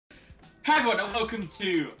Hi everyone and welcome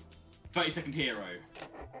to 30-second Hero.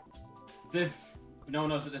 No one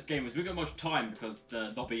knows what this game is. We've got much time because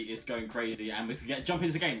the lobby is going crazy and we're gonna jump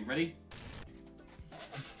into the game. Ready?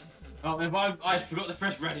 Oh, if I forgot to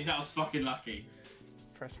press ready, that was fucking lucky.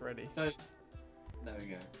 Press ready. So, there we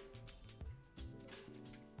go.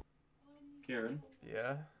 Kyran?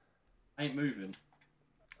 Yeah? I ain't moving.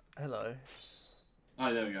 Hello.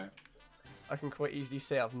 Oh, there we go. I can quite easily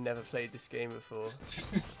say I've never played this game before.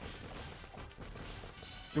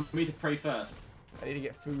 Do you want me to pray first? I need to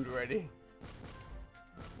get food ready.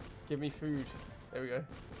 Give me food. There we go.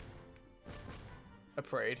 I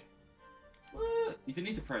prayed. What? You didn't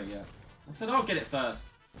need to pray yet. I said I'll get it first.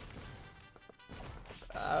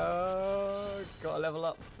 Gotta level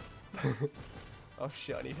up. Oh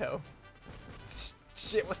shit, I need help.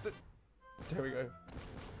 Shit, what's the... There we go.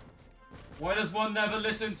 Why does one never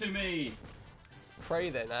listen to me? Pray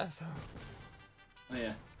then, asshole. Oh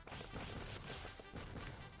yeah.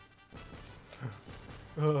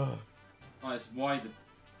 Oh, it's wide.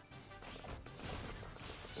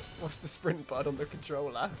 what's the sprint button on the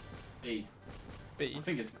controller? B. B. I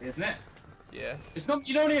think it's, isn't it? Yeah. It's not.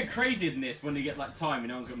 You don't want to get crazy in this when you get like time and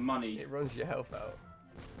no one's got money. It runs your health out.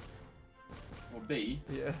 Or B.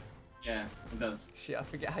 Yeah. Yeah, it does. Shit, I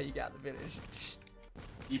forget how you get out of the village.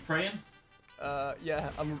 You praying? Yeah.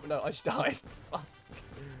 No, I just died. Fuck.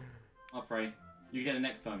 I'll pray. You get it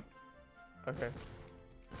next time. Okay.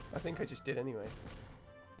 I think I just did anyway.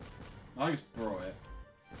 I just brought it.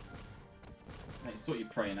 Mate, sort your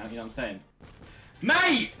praying out. You know what I'm saying?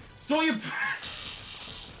 Mate, sort your.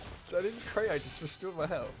 I didn't pray, I just restored my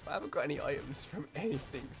health. I haven't got any items from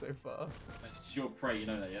anything so far. Mate, it's your pray. You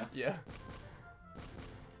know that, yeah? Yeah.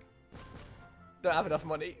 Don't have enough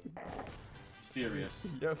money. You serious?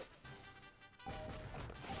 Yep.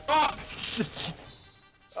 Fuck!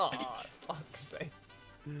 Oh, fuck's sake.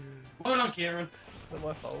 Hold on, Kyran. Not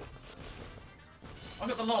my fault. I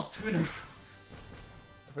got the last two in a row.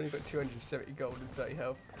 I've only got 270 gold and 30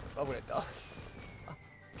 health. I'm gonna die.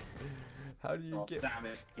 How do you Oh, get... damn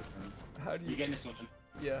it, Kyran. How do you... You getting this one?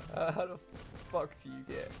 Yeah, how the fuck do you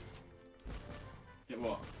get... Get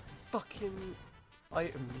what? Fucking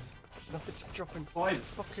items. Nothing's dropping Five.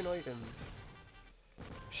 fucking items.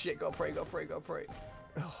 Shit, gotta pray, gotta pray, gotta pray.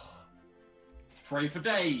 Pray for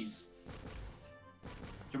days.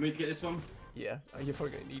 Do you want me to get this one? Yeah, you're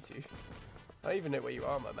probably gonna need to. I don't even know where you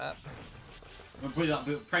are on my map. We'll put it up,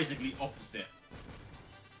 but basically opposite.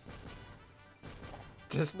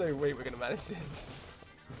 There's no way we're gonna manage this.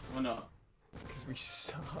 Why not? Because we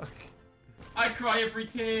suck. I cry every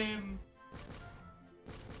time.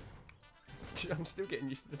 I'm still getting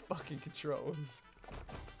used to the fucking controls.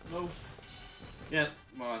 Well, yeah,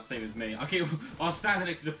 well, same as me. I was standing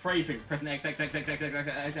next to the pray thing, pressing X, X, X, X, X, X, X,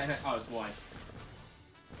 X, X, X. Oh, it's Y.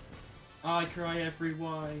 I cry every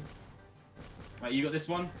Y. Right, you got this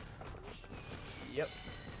one? Yep.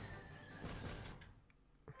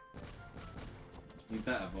 You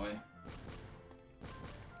better, boy.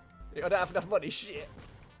 I don't have enough money, shit.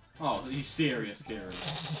 Oh, are you serious,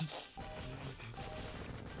 Kyran?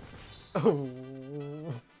 Oh.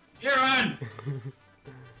 Kyran!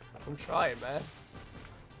 I'm trying, man.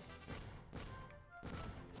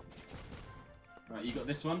 Right, you got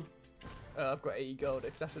this one? I've got 80 gold,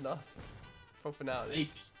 if that's enough. For now.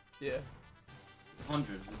 80. Yeah. It's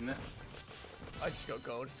 100, isn't it? I just got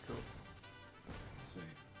gold, it's cool. Sweet.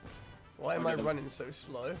 Why am I running so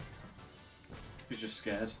slow? Because you're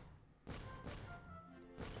scared.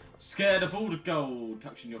 Scared of all the gold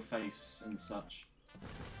touching your face and such.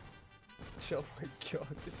 Oh my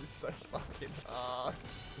god, this is so fucking hard.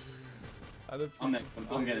 I'm next one.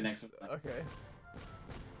 I'm getting the next one. Okay.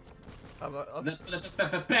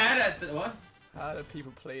 What? How do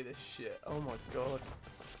people play this shit? Oh my god.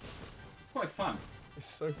 It's quite fun. It's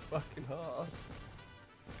so fucking hard.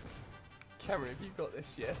 Cameron, have you got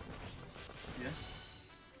this yet? Yeah.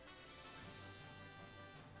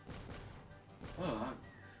 Oh,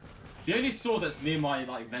 the only sword that's near my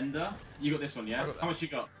vendor. You got this one, yeah? How much you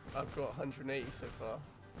got? I've got 180 so far.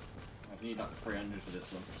 I need like 300 for this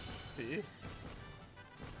one. Do you?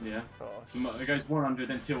 Yeah. Oh, it goes 100,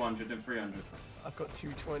 then 200, then 300. I've got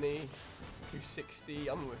 220, 260.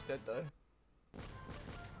 I'm almost dead though.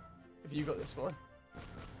 Have you got this one?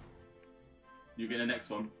 You get the next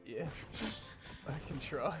one. Yeah. I can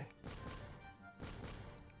try.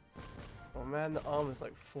 Oh man, the armor's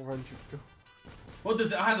like 400 gold. What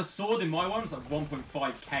does it? I had a sword in my one. It's like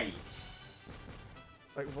 1.5k.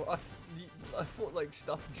 Like what? I thought like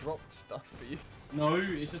stuff dropped stuff for you. No,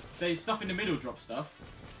 it's just there's stuff in the middle drop stuff.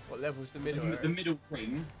 What level's the middle? The middle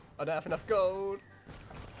ring. I don't have enough gold.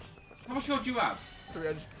 How much gold do you have?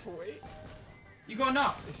 340. You got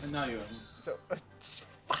enough? It's- No, you haven't. So,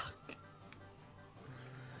 fuck.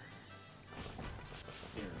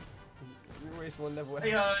 Here. You waste one level. Hey,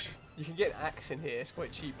 You can get an axe in here. It's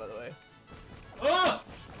quite cheap, by the way. oh!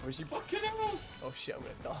 Where's you? Fucking hell! Oh shit! I'm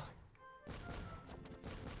gonna die.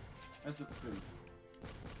 Where's the food?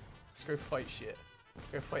 Let's go fight shit.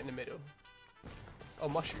 Go fight in the middle. Oh,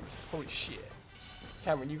 mushrooms. Holy shit.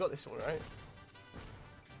 Cameron, you got this one, right?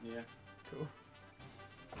 Yeah. Cool.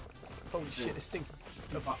 Holy shit, this thing's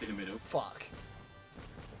Up in the middle. fuck.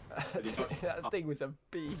 That thing was a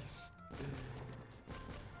beast.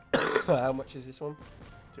 How much is this one?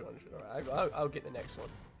 200. Alright, I'll get the next one.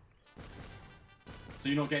 So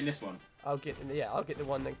you're not getting this one? I'll get the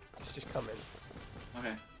one that's just coming.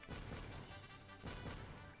 Okay.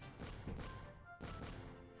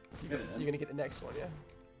 You're gonna get the next one, yeah?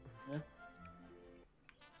 Yeah.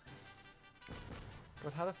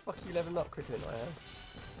 God, how the fuck are you leveling up quicker than I am?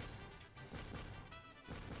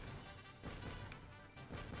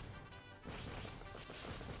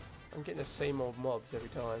 I'm getting the same old mobs every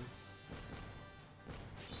time.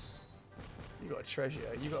 You got a treasure.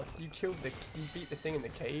 You beat the thing in the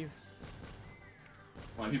cave.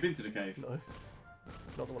 Well, have you been to the cave? No.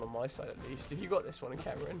 Not the one on my side at least. If you got this one in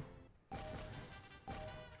Kyran.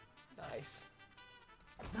 Nice.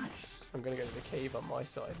 Nice. I'm gonna go to the cave on my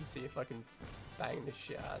side and see if I can bang the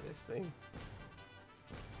shit out of this thing.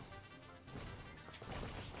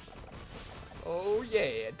 Oh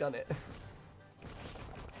yeah, done it.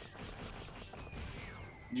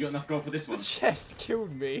 You got enough gold for this The one? chest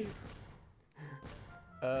killed me.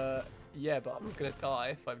 Yeah, but I'm gonna die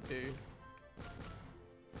if I do.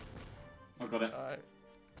 I got it. Alright.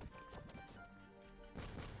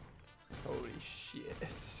 Holy shit,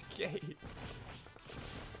 escape.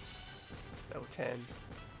 Level 10.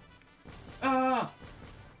 Ah!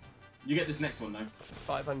 You get this next one though. It's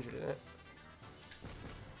 500 in it.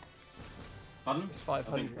 Pardon? It's I think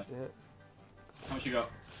 500 so. in it. How much you got?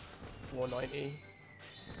 490.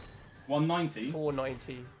 190?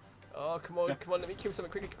 490. Oh, come on, Yeah. come on, let me kill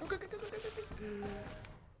something quickly. Come on, go.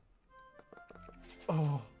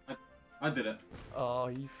 Oh. I did it. Oh,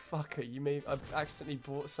 you fucker. I accidentally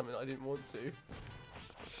bought something I didn't want to.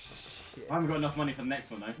 Shit. I haven't got enough money for the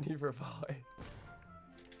next one though. Neither have I.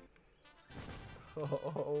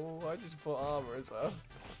 Oh, I just bought armor as well.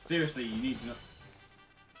 Seriously, you need to know.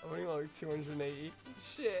 I'm only like 280.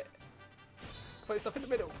 Shit. Put stuff in the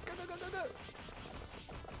middle. Go.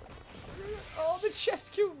 Oh, the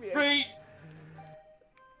chest killed me. Three!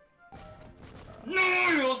 No!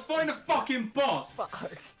 I was fighting a fucking boss!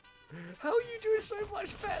 Fuck. How are you doing so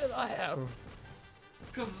much better than I am?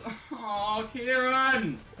 Because, oh,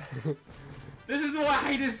 Kyran! This is why I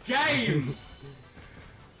hate this game!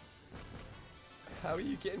 How are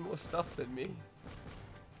you getting more stuff than me?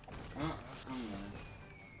 I don't know.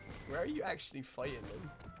 Where are you actually fighting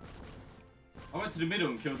them? I went to the middle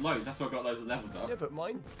and killed loads, that's why I got loads of levels up. Yeah, but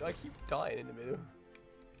mine, I keep dying in the middle.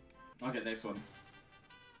 I'll get next one.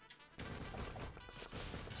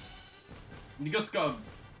 You just gotta...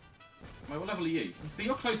 Wait, what level are you? See,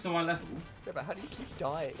 you're close to my level. Yeah, but how do you keep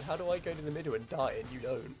dying? How do I go to the middle and die and you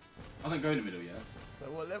don't? I don't go in the middle yet.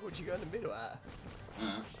 Like, what level did you go in the middle at?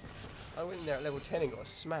 Uh. I went in there at level 10 and got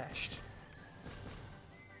smashed.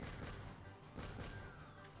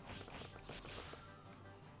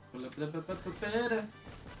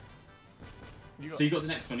 So you got the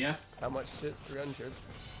next one, yeah? How much is it? 300?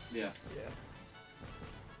 Yeah. Yeah.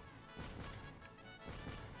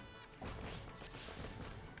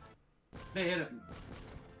 Yeah.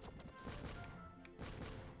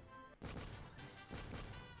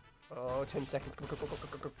 Oh, 10 seconds. Go.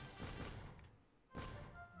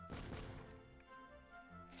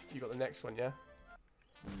 You got the next one, yeah?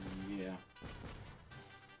 Yeah.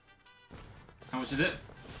 How much is it?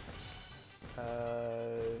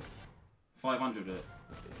 500 it.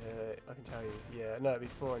 I can tell you. Yeah, no, it'd be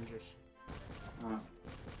 400.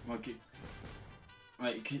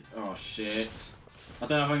 Wait, oh shit. I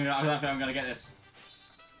don't think I'm gonna get this.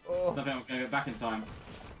 I Oh, don't think I'm gonna get back in time.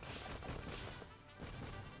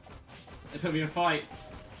 They put me in a fight.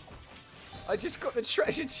 I just got the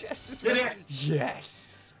treasure chest as Did well. it?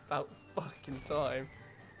 Yes! About fucking time.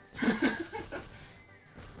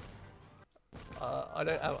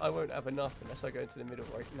 I won't have enough unless I go into the middle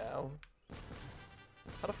right now.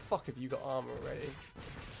 How the fuck have you got armor already?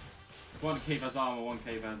 One cave has armor, one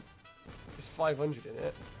cave has... It's 500 in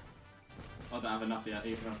it. I don't have enough yet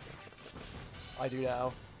either. I do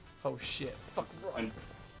now. Oh shit. Fuck right.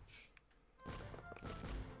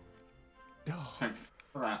 Oh, Thanks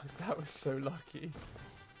for that. that was so lucky.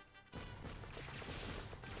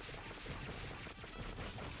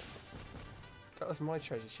 That was my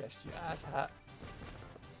treasure chest, you asshat.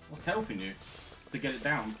 What's helping you to get it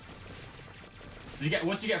down? Did you get?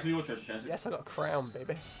 What did you get from your treasure chest? Yes, I got a crown,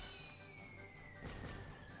 baby.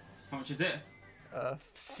 How much is it?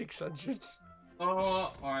 600.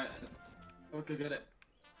 Oh, alright. I'll go get it.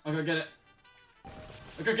 I'll go get it.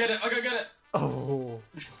 I'll go get it. I'll go get it. Oh.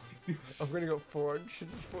 I've only got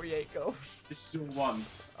 448 gold. This is your one.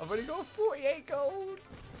 I've only got 48 gold.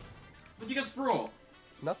 What did you guys brought?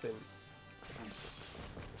 Nothing.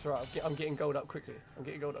 It's alright, I'm getting gold up quickly. I'm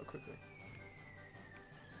getting gold up quickly.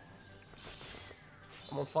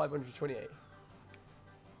 I'm on 528.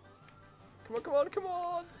 Come on, come on, come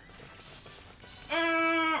on!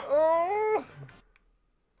 Oh!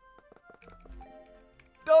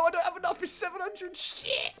 No, I don't have enough for 700.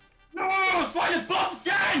 Shit! No! It's fighting the boss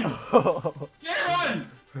again! Kyran!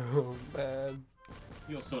 Oh man.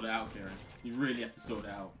 You gotta sort it out, Kyran. You really have to sort it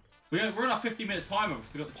out. We're on our 50-minute timer. We've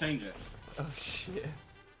still got to change it. Oh shit.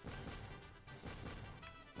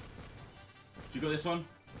 You got this one?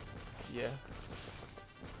 Yeah.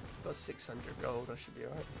 Got 600 gold. I should be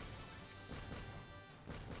alright.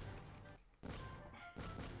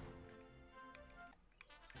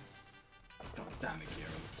 God damn it,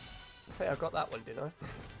 Kyran. Hey, I got that one, didn't I?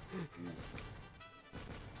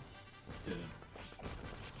 Didn't.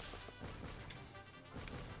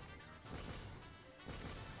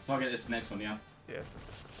 So I'll get this next one, yeah? Yeah.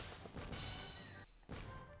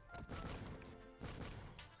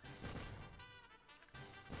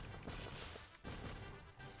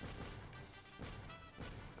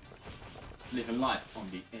 Living life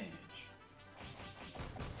on the edge.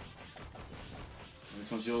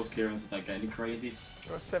 This one's yours, Kyran, so don't get any crazy.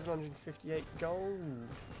 Got 758 gold.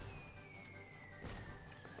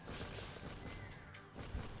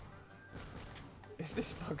 If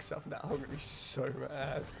this bugs up now, I'm gonna be so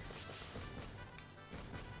mad.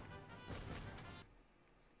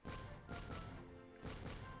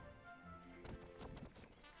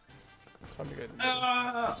 Time to go to the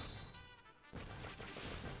middle.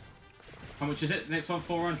 How much is it? The next one,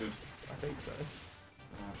 400? I think so.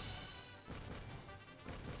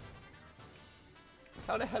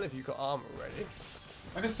 How the hell have you got armor already?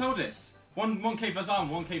 I just told this. One cave has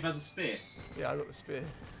armor, one cave has a spear. Yeah, I got the spear.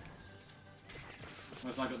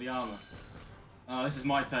 Whereas I got the armor. Oh, this is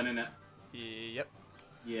my turn, isn't it? Yep.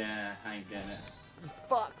 Yeah, I ain't getting it.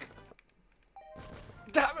 Fuck!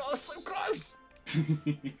 Damn it, I was so close!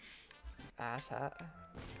 Asshat.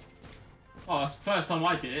 Oh, it's the first time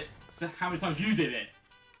I did it. So how many times you did it?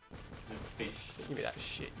 You fish. Give me that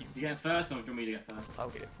shit, you. You get it first, or do you want me to get first? I'll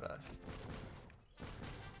get it first.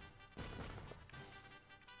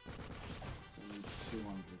 So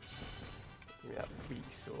 200. Give me that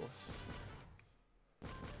resource.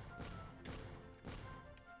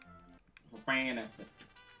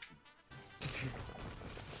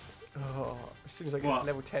 Oh, as soon as I get to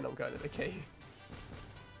level 10, I'm going to the cave.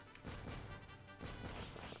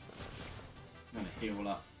 I'm gonna heal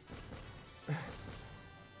up.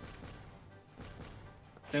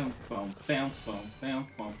 Boom, boom, boom, boom, boom,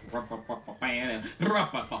 boom.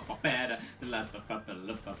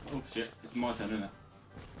 Oh shit, it's my turn, isn't it?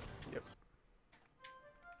 Yep.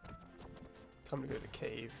 Time to go to the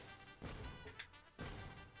cave.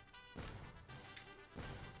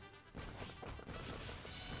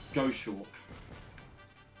 Go short.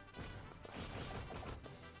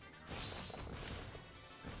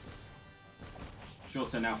 It's your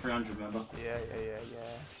turn now, 300, remember? Yeah.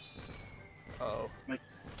 Uh-oh. Snake.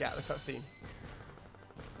 Get out of the cutscene.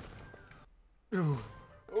 Ooh.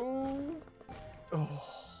 Ooh. Oh.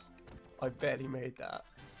 I barely made that.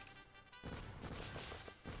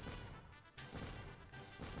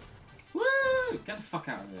 Woo! Get the fuck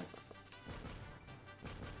out of here.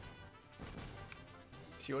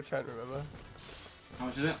 It's your turn, remember? How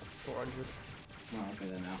much is it? 400. Oh, okay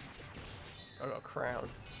then now. I got a crown.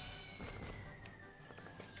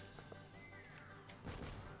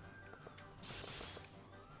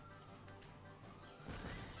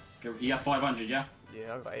 You got 500, yeah?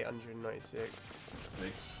 Yeah, I've got 896.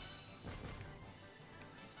 Sweet.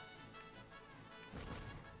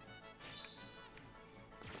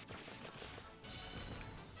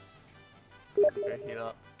 Go heal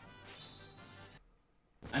up.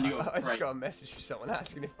 And you got I just got a message from someone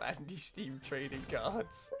asking if I had any Steam trading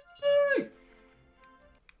cards.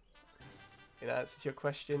 In answer to your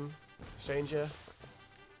question, stranger,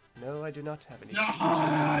 no, I do not have any.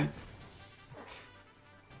 No!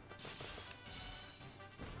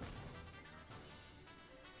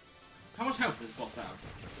 How much health does this boss have?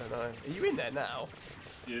 I don't know. Are you in there now?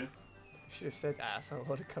 Yeah. You should have said asshole,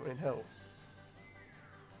 I'd have come and help.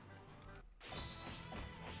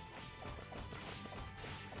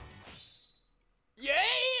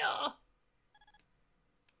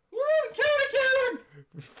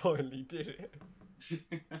 finally did it.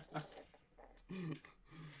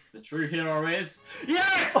 The true hero is...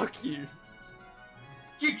 Yes! Fuck you.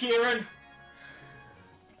 You, Kyran!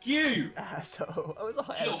 You! Asshole. I was a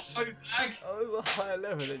higher, Little hoe bag! I was a higher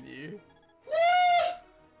level than you. Woo!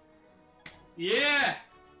 Yeah!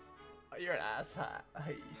 Oh, you're an asshat. I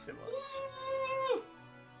hate you so much. Woo!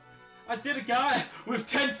 I did a guy with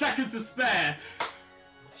 10 seconds to spare!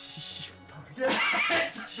 You fucking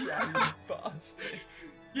Yes! jam bastard.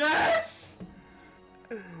 Yes!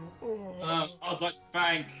 Oh. I'd like to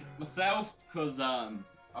thank myself because I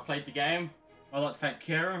played the game. I'd like to thank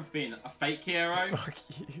Kyran for being a fake hero. Fuck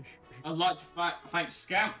you. I'd like to thank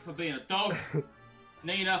Scamp for being a dog.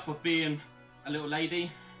 Nina for being a little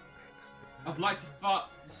lady. I'd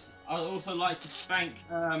also like to thank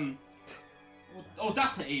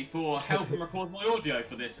Audacity for helping record my audio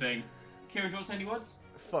for this thing. Kyran, do you want to say any words?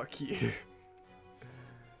 Fuck you.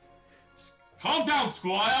 Calm down,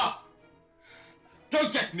 Squire!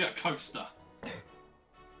 Don't get me a coaster!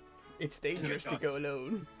 It's dangerous to go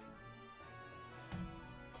alone.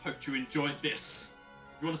 I hope you enjoyed this.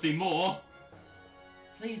 If you want to see more,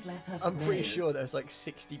 please let us know. I'm pretty sure there's like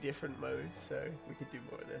 60 different modes, so we could do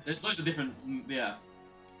more of this. There's loads of different, yeah.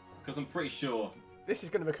 Because I'm pretty sure. This is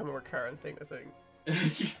going to become a recurrent thing, I think.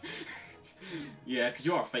 Yeah, because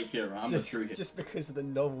you are a fake hero. I'm a true hero. Just because of the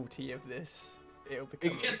novelty of this, it'll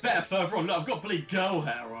become. It gets better further on. Look, I've got bloody girl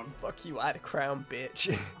hair on. Fuck you! I had a crown,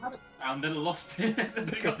 bitch. And then I lost it.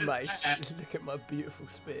 Look at my beautiful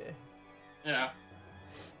spear. Yeah.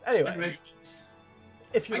 Anyway,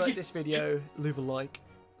 if you like this video, leave a like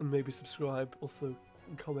and maybe subscribe. Also,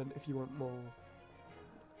 comment if you want more.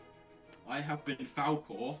 I have been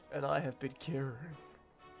Falcor. And I have been Kyran.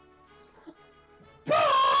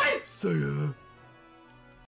 Bye! See ya.